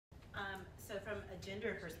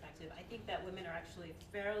gender perspective, I think that women are actually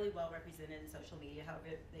fairly well represented in social media.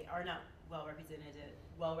 However, they are not well represented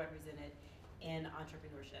in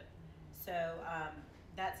entrepreneurship. So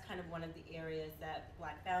that's kind of one of the areas that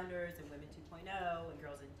Black founders and Women 2.0 and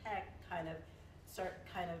Girls in Tech kind of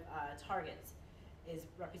targets, is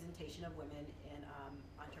representation of women in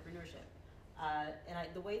entrepreneurship.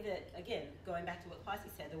 The way that, again, going back to what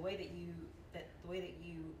Kwasi said, the way that you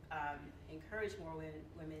encourage more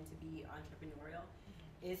women to be entrepreneurial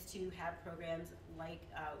is to have programs like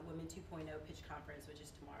Women 2.0 Pitch Conference, which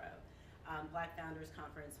is tomorrow, Black Founders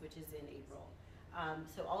Conference, which is in April.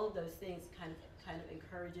 So all of those things kind of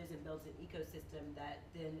encourages and builds an ecosystem that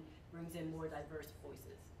then brings in more diverse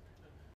voices.